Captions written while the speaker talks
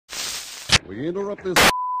We interrupt this.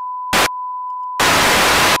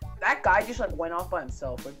 That guy just like went off by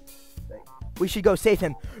himself. We should go save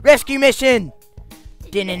him. Rescue mission!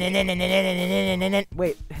 Wait,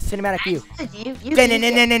 cinematic view.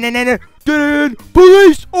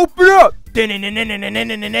 Police, open up! Are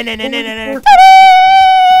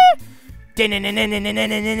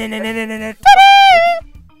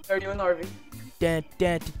you in the RV?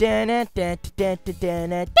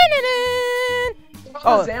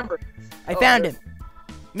 Oh, I found him.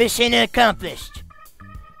 Mission accomplished.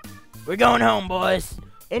 We're going home, boys.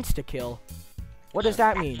 Insta-kill. What does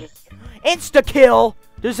that mean? Insta-kill?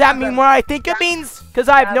 Does that mean what I think it means? Because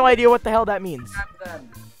I have no idea what the hell that means.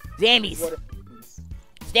 Zombies.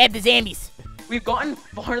 Stab the zombies. We've gotten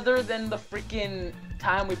farther than the freaking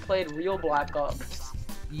time we played real Black Ops.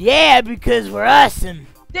 Yeah, because we're awesome.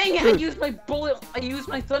 Dang it, I used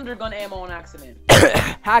my thunder gun ammo on accident.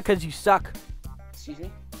 Ha, because you suck. Excuse me?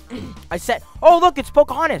 I said, oh look, it's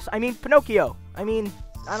Pocahontas. I mean, Pinocchio. I mean,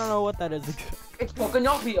 I don't know what that is. It's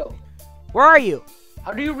Pinocchio. Where are you?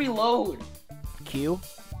 How do you reload? Q.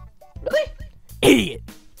 Really? Idiot.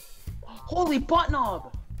 Holy butt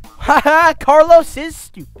knob. Haha, Carlos is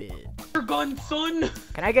stupid. Your gun, son.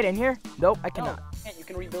 Can I get in here? Nope, I cannot. No, you can't. You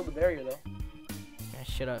can rebuild the barrier though. Yeah,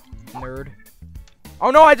 shut up, nerd.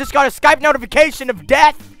 Oh no, I just got a Skype notification of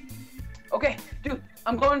death. Okay, dude,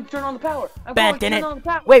 I'm going to turn on the power. I'm going to turn on the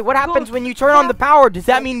power. Wait, what happens when you turn on the power? Does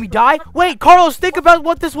that mean we die? Wait, Carlos, think about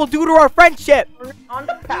what this will do to our friendship. On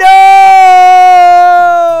the power. No!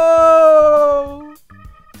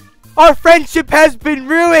 Our friendship has been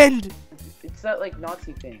ruined. It's that like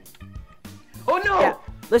Nazi thing. Oh no! Yeah.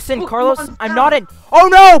 Listen, Boogeymon's Carlos, I'm down. not in. Oh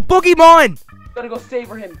no, Boogeyman! Gotta go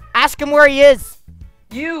savor him. Ask him where he is.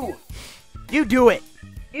 You! You do it.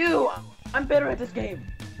 You! I'm better at this game.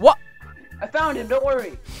 What? I found him, don't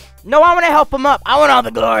worry. No, I want to help him up. I want all the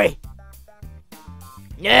glory.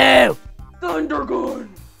 No! Thunder gun!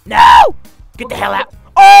 No! Get the hell out.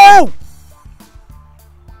 Oh!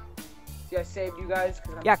 See, I saved you guys.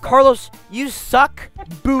 Yeah, Carlos, you suck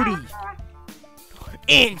booty.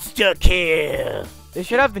 Insta-kill. They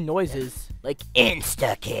should have the noises. Like,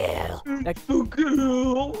 insta-kill.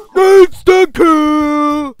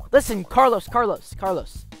 Insta-kill. Listen, Carlos.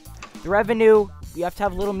 The revenue, we have to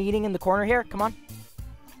have a little meeting in the corner here. Come on,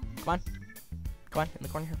 in the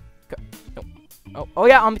corner here. Go. No. Oh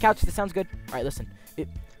yeah, on the couch. This sounds good. All right, listen.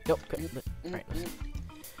 Nope. All right, listen.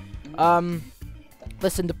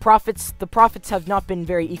 Listen. The profits have not been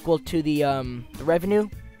very equal to the revenue.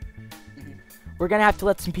 We're gonna have to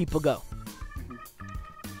let some people go.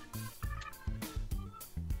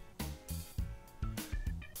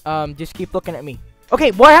 Just keep looking at me. Okay,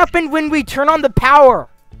 what happened when we turn on the power?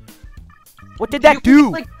 What did that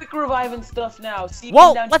do? Like quick revive and stuff now. See,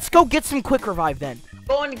 well, let's go get some quick revive then. I'm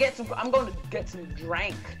going to get some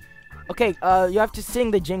drink. Okay, you have to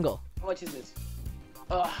sing the jingle. How much is this?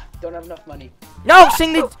 Don't have enough money. No,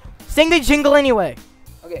 sing the jingle anyway.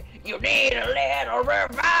 Okay, you need a little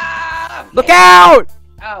revive. Look out!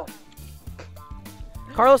 Ow.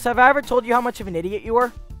 Carlos, have I ever told you how much of an idiot you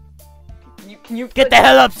were? Can you get the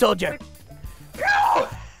hell up, soldier? No!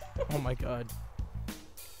 Oh my god.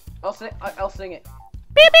 I'll sing it.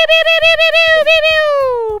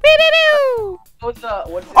 What's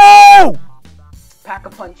Oh!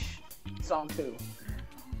 Pack-a-Punch song 2.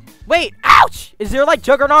 Wait, ouch! Is there like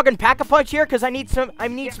Juggernog and Pack-a-Punch here? Cause I need some of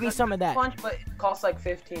that. Punch, but it costs like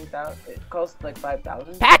 15,000. It costs like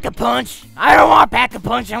 5,000. Pack-a-Punch? I don't want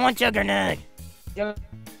Pack-a-Punch. I want Juggernog.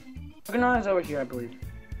 Juggernog is over here, I believe.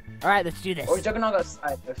 All right, let's do this. Or Juggernog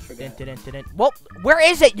outside. I forget. Well, where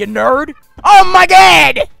is it, you nerd? Oh my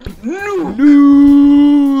god!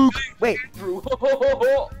 Nuke! Wait.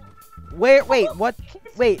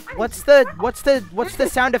 What's the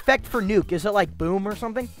sound effect for nuke? Is it like boom or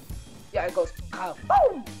something? Yeah, it goes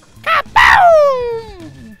kaboom.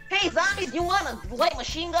 Kaboom! Hey zombies, you want a light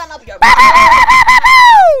machine gun up your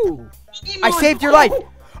I saved your life.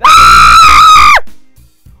 Ah!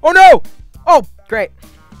 Oh no! Oh, great.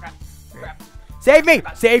 Save me!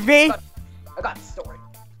 Save me! I got the story.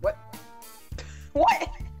 What? What?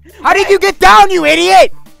 How did you get down, you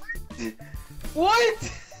idiot?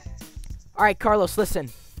 What? Alright, Carlos, listen.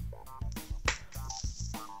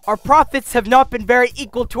 Our profits have not been very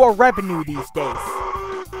equal to our revenue these days.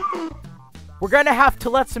 We're gonna have to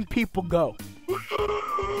let some people go.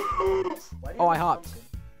 Oh, I hopped.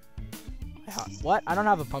 What? I don't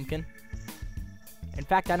have a pumpkin. In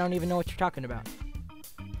fact, I don't even know what you're talking about.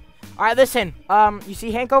 Alright, listen. You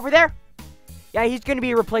see Hank over there? Yeah, he's gonna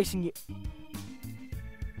be replacing you.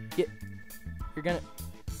 Yeah, you're gonna...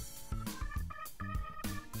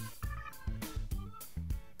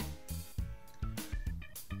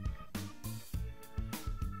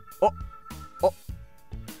 Oh.